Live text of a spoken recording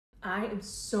I am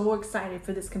so excited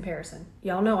for this comparison.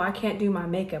 Y'all know I can't do my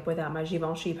makeup without my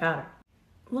Givenchy powder.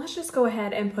 Let's just go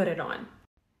ahead and put it on.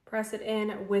 Press it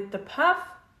in with the puff.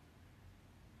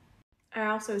 I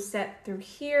also set through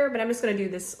here, but I'm just gonna do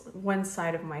this one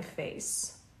side of my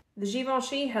face. The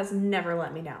Givenchy has never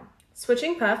let me down.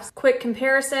 Switching puffs, quick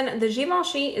comparison. The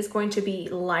Givenchy is going to be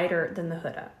lighter than the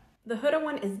Huda. The Huda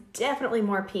one is definitely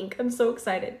more pink. I'm so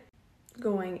excited.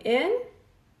 Going in.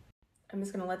 I'm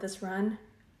just gonna let this run.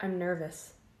 I'm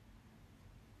nervous.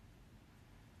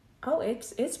 Oh,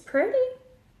 it's pretty.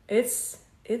 It's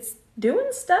doing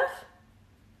stuff.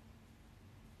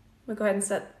 I'm gonna go ahead and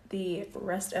set the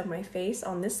rest of my face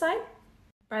on this side.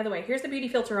 By the way, here's the beauty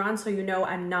filter on so you know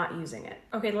I'm not using it.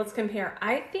 Okay, let's compare.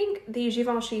 I think the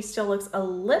Givenchy still looks a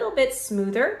little bit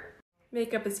smoother.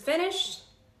 Makeup is finished.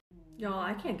 Y'all,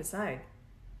 I can't decide.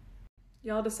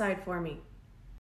 Y'all decide for me.